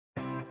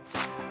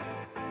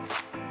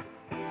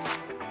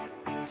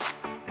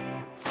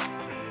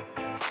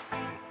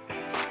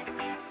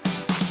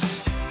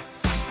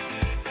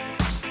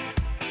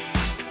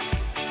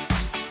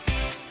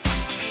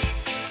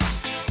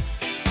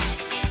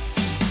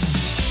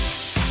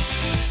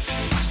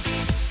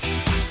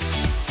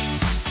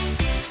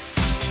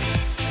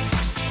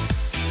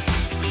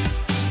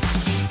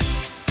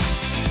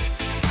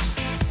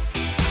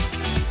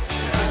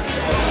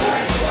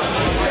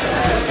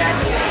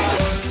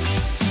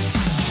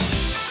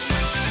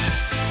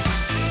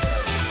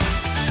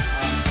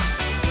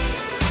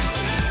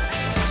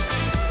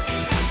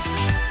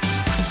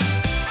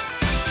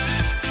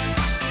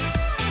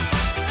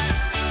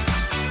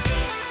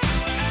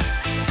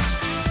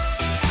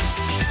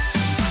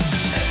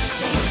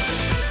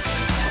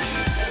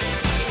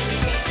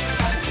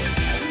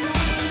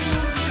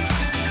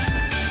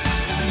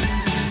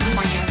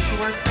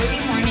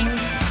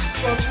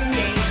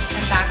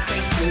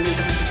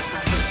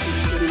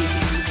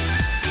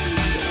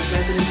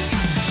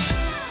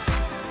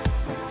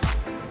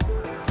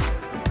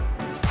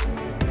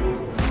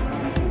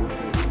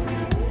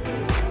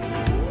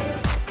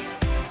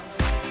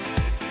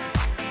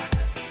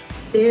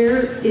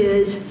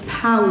is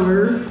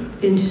power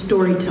in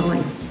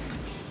storytelling.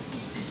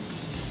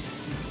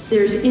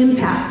 There's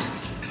impact.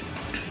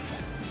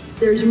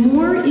 There's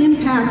more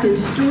impact in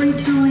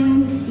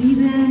storytelling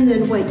even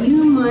than what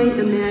you might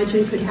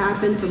imagine could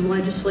happen from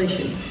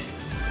legislation.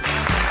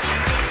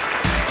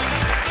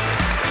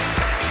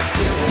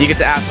 You get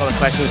to ask all the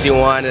questions you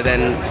want and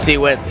then see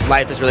what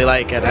life is really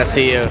like at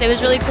SCU. It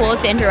was really cool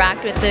to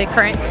interact with the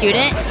current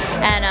student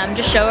and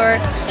just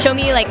show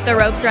me like the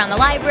ropes around the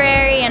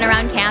library and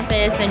around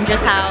campus and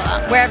just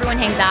how where everyone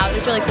hangs out. It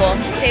was really cool.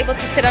 Able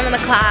to sit on the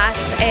class,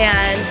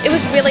 and it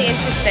was really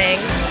interesting.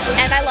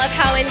 And I love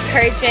how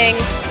encouraging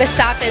the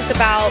staff is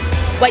about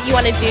what you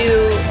want to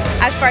do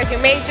as far as your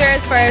major,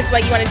 as far as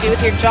what you want to do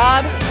with your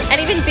job.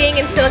 And even being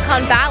in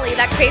Silicon Valley,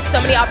 that creates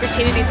so many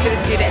opportunities for the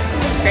students,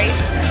 which is great.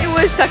 It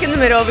was stuck in the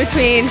middle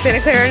between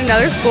Santa Clara and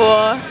another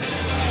school,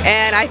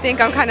 and I think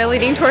I'm kind of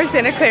leaning towards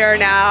Santa Clara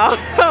now,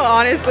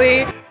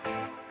 honestly.